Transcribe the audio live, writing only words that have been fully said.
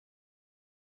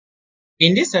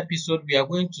In this episode, we are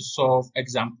going to solve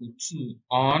example 2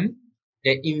 on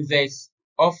the inverse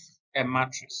of a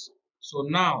matrix. So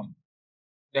now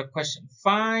the question,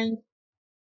 find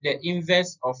the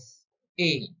inverse of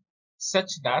A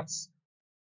such that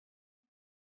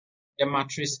the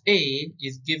matrix A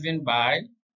is given by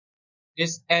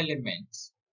this element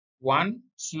 1,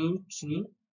 2, 2,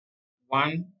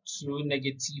 1, 2,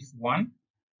 -1,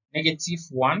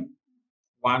 -1,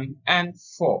 1, and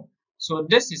 4. So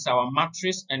this is our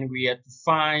matrix and we have to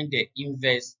find the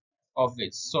inverse of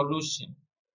its solution.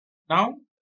 Now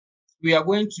we are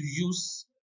going to use,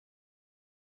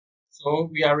 so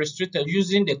we are restricted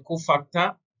using the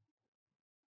cofactor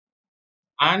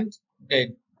and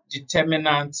the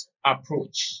determinant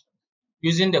approach.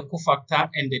 Using the cofactor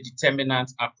and the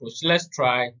determinant approach. Let's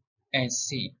try and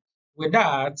see. With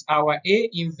that, our A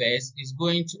inverse is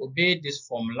going to obey this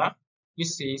formula, which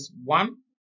says 1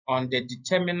 on the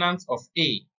determinant of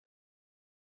A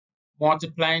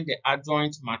multiplying the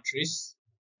adjoint matrix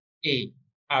A.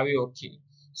 Are we okay?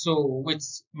 So with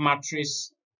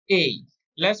matrix A,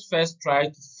 let's first try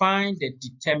to find the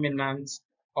determinant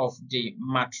of the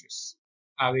matrix.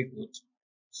 Are we good?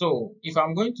 So if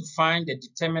I'm going to find the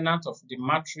determinant of the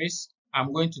matrix,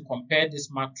 I'm going to compare this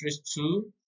matrix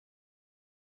to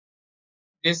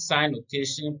this sign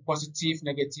notation, positive,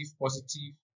 negative,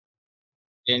 positive,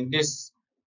 in this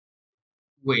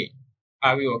way.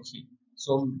 Are we okay?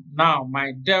 So now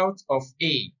my delt of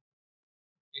A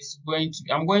is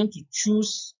I'm going to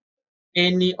choose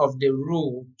any of the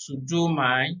row to do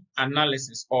my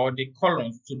analysis or the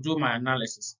columns to do my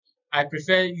analysis. I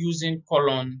prefer using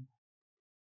column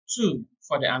 2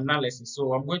 for the analysis.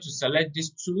 So I'm going to select this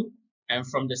 2 and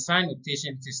from the sign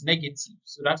notation it is negative.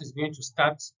 So that is going to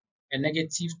start a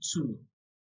 -2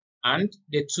 and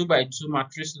the 2 by 2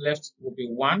 matrix left will be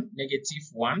 1,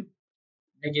 -1,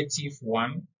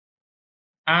 -1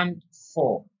 and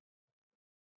 4.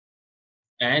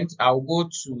 And I'll go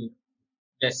to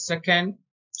the second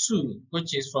 2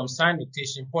 which is from sign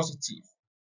notation positive.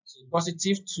 So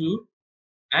 +2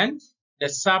 and the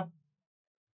sub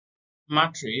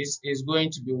matrix is going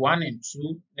to be 1 and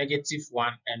 2,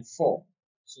 -1 and 4.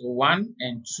 So 1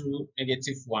 and 2,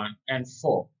 -1 and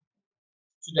 4.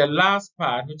 To the last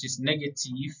part, which is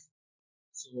negative,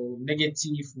 so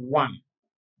 -1,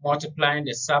 multiplying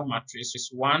the sub matrix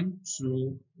is 1,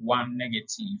 2, 1,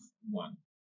 -1.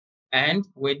 And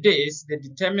with this, the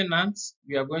determinant,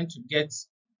 we are going to get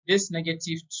this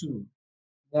 -2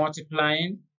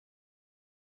 multiplying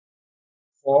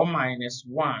 4 minus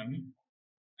 1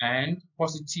 and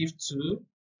 +2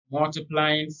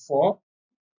 multiplying 4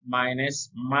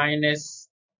 minus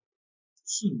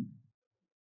 -2.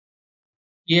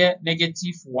 Here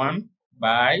 -1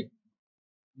 by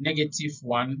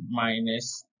 -1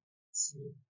 minus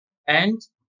 2. And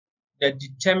the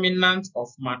determinant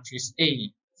of matrix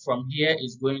A from here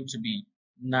is going to be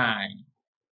 9.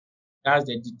 That's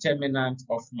the determinant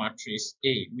of matrix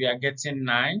A. We are getting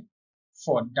 9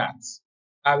 for that.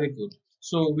 Are we good?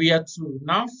 So we are to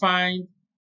now find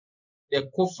the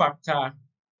cofactor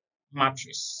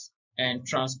matrix and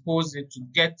transpose it to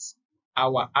get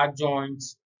our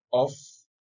adjoint of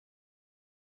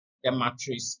the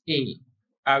matrix A.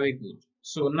 Are we good?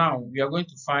 So now we are going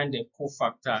to find the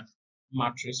cofactor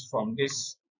matrix from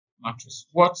this matrix.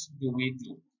 What do?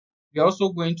 We are also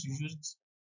going to use,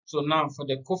 so now for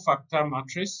the cofactor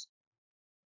matrix,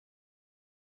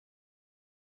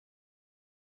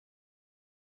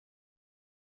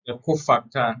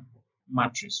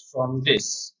 from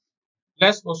this.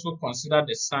 Let's also consider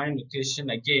the sign notation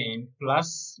again,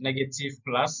 plus, negative,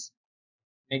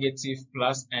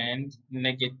 and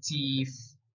negative,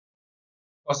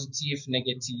 positive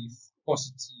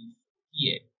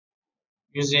here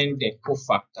using the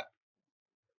cofactor.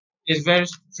 It's very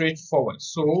straightforward.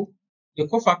 So the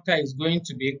cofactor is going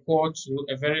to be equal to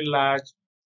a very large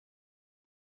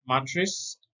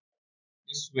matrix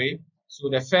this way. So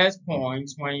the first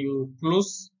point, when you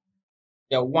close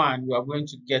the 1, you are going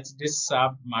to get this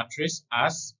sub matrix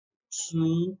as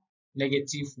 2,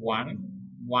 -1,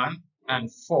 1, and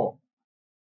 4.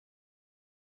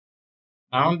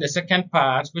 Now the second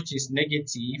part, which is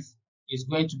negative, is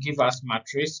going to give us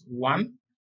matrix 1.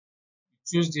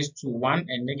 Choose these two, 1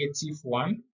 and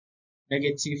 -1,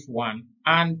 -1,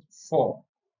 and 4.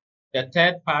 The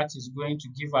third part is going to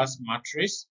give us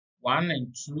matrix 1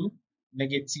 and 2,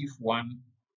 -1,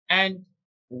 and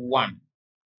 1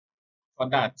 for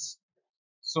that.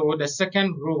 So the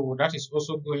second row, that is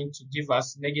also going to give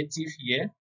us negative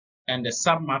here, and the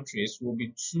sub matrix will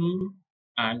be 2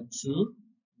 and 2,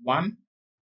 1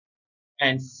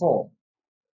 and 4.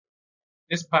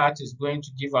 This part is going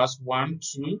to give us 1,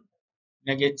 2,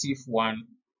 negative 1,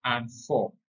 and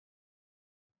 4.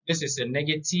 This is a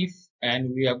negative,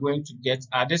 and we are going to get,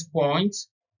 at this point,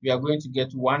 we are going to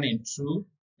get 1 and 2,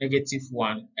 negative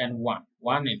 1 and 1.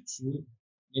 1 and 2,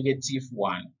 negative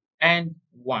 1 and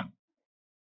 1.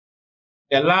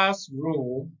 The last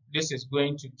row, this is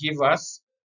going to give us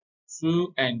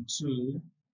 2 and 2,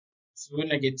 2,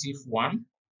 negative 1.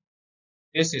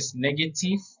 This is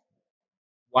negative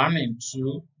 1 and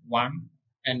 2, 1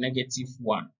 and negative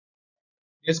 1.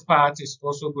 This part is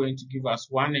also going to give us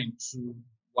 1 and 2,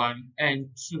 1 and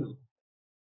 2.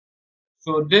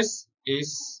 So this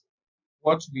is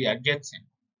what we are getting.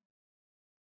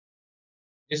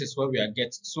 This is what we are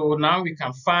getting. So now we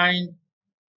can find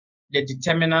the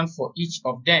determinant for each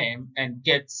of them and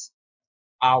get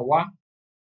our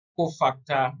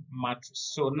cofactor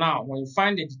matrix. So now when you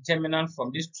find the determinant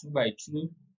from this 2 by 2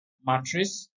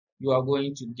 matrix, you are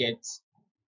going to get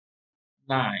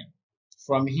 9.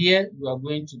 From here, you are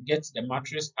going to get the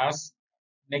matrix as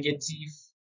negative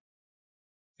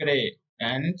 3.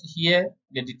 And here,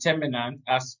 the determinant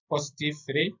as positive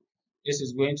 3. This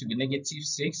is going to be negative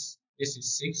 6. This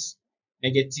is 6,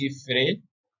 negative 3.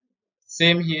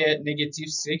 Same here, negative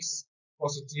 6,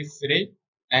 positive 3,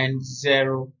 and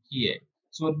 0 here.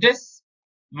 So this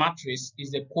matrix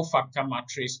is the cofactor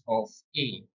matrix of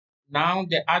A. Now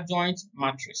the adjoint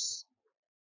matrix.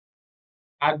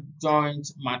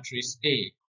 Adjoint matrix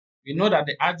A. We know that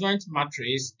the adjoint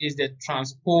matrix is the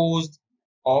transpose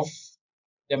of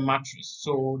the matrix.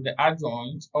 So the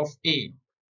adjoint of A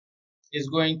is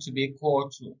going to be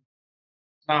equal to,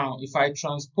 now if I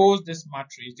transpose this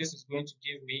matrix, this is going to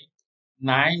give me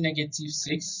 9, negative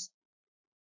 6,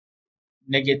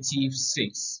 negative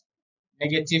 6,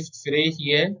 negative 3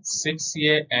 here, 6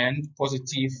 here, and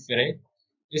positive 3.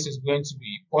 This is going to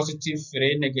be positive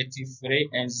 3, negative 3,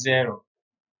 and 0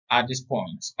 at this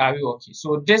point. Are we okay?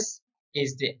 So this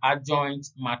is the adjoint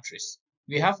matrix.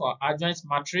 We have our adjoint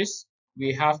matrix,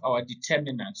 we have our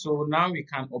determinant. So now we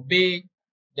can obey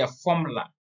the formula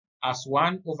as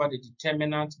 1 over the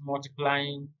determinant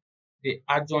multiplying the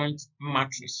adjoint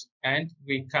matrix, and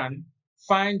we can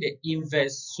find the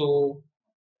inverse. So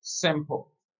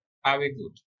simple. Are we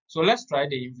good? So let's try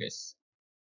the inverse.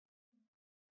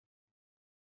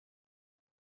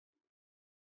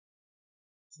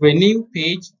 To a new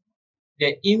page,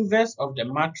 the inverse of the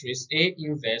matrix A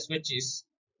inverse, which is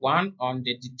 1 on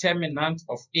the determinant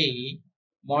of A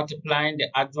multiplying the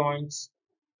adjoint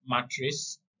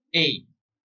matrix A,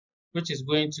 which is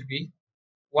going to be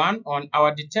 1 on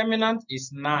our determinant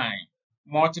is 9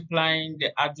 multiplying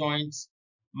the adjoint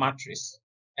matrix,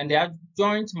 and the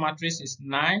adjoint matrix is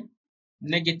 9,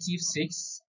 negative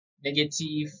 6,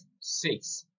 negative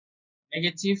 6,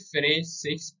 negative 3,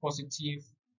 6, positive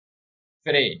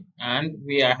 3, and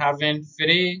we are having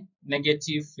 3,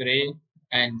 negative 3,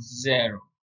 and 0.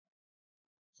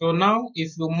 So now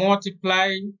if you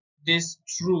multiply this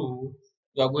through,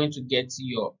 you are going to get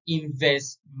your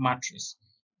inverse matrix.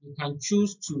 You can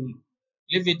choose to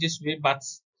leave it this way, but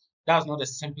that's not a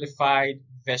simplified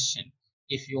version.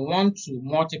 If you want to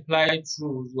multiply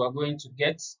through, you are going to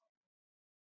get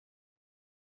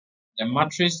the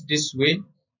matrix this way.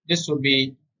 This will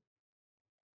be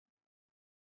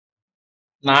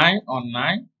 9 on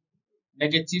 9,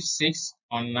 negative 6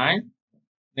 on 9,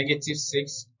 negative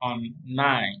 6 on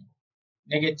 9,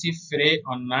 negative 3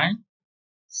 on 9,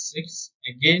 6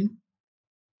 again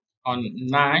on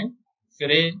 9,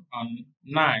 3 on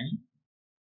 9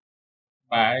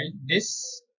 by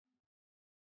this.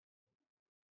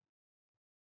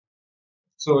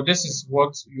 So this is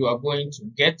what you are going to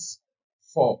get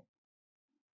for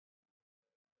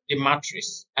the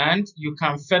matrix, and you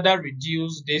can further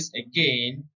reduce this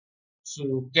again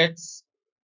to get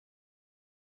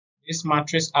this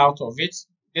matrix out of it.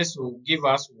 This will give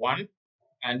us 1,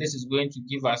 and this is going to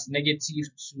give us negative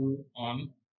 2 on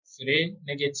 3,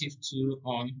 negative 2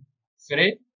 on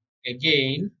 3.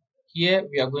 Again, here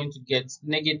we are going to get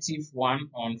negative 1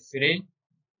 on 3,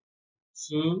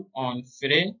 2 on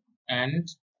 3, and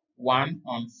 1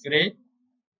 on 3.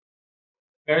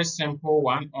 Very simple,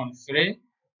 1 on 3,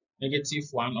 negative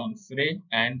 1 on 3,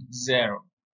 and 0.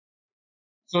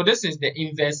 So this is the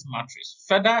inverse matrix.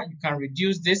 Further, you can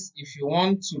reduce this if you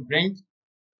want to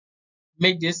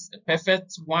make this a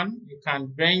perfect one. You can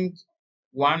bring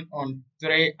 1 on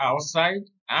 3 outside,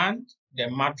 and the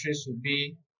matrix will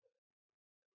be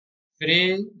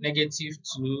 3, negative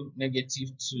 2, negative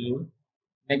 2,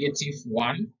 negative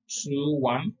 1, 2,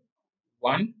 1,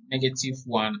 1, negative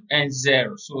 1, and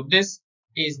 0. So this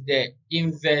is the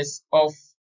inverse of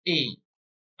A.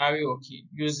 Are we okay?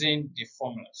 Using the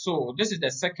formula. So this is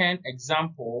the second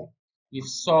example we've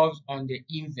solved on the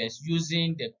inverse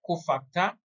using the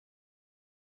cofactor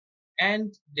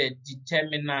and the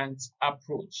determinant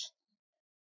approach.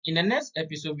 In the next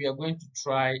episode, we are going to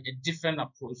try a different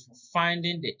approach for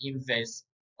finding the inverse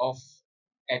of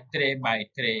a 3 by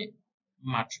 3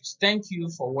 matrix. Thank you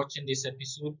for watching this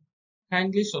episode.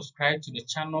 Kindly subscribe to the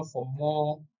channel for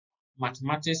more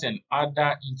mathematics and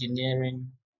other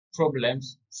engineering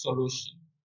problems solution.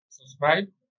 Subscribe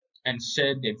and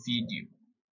share the video.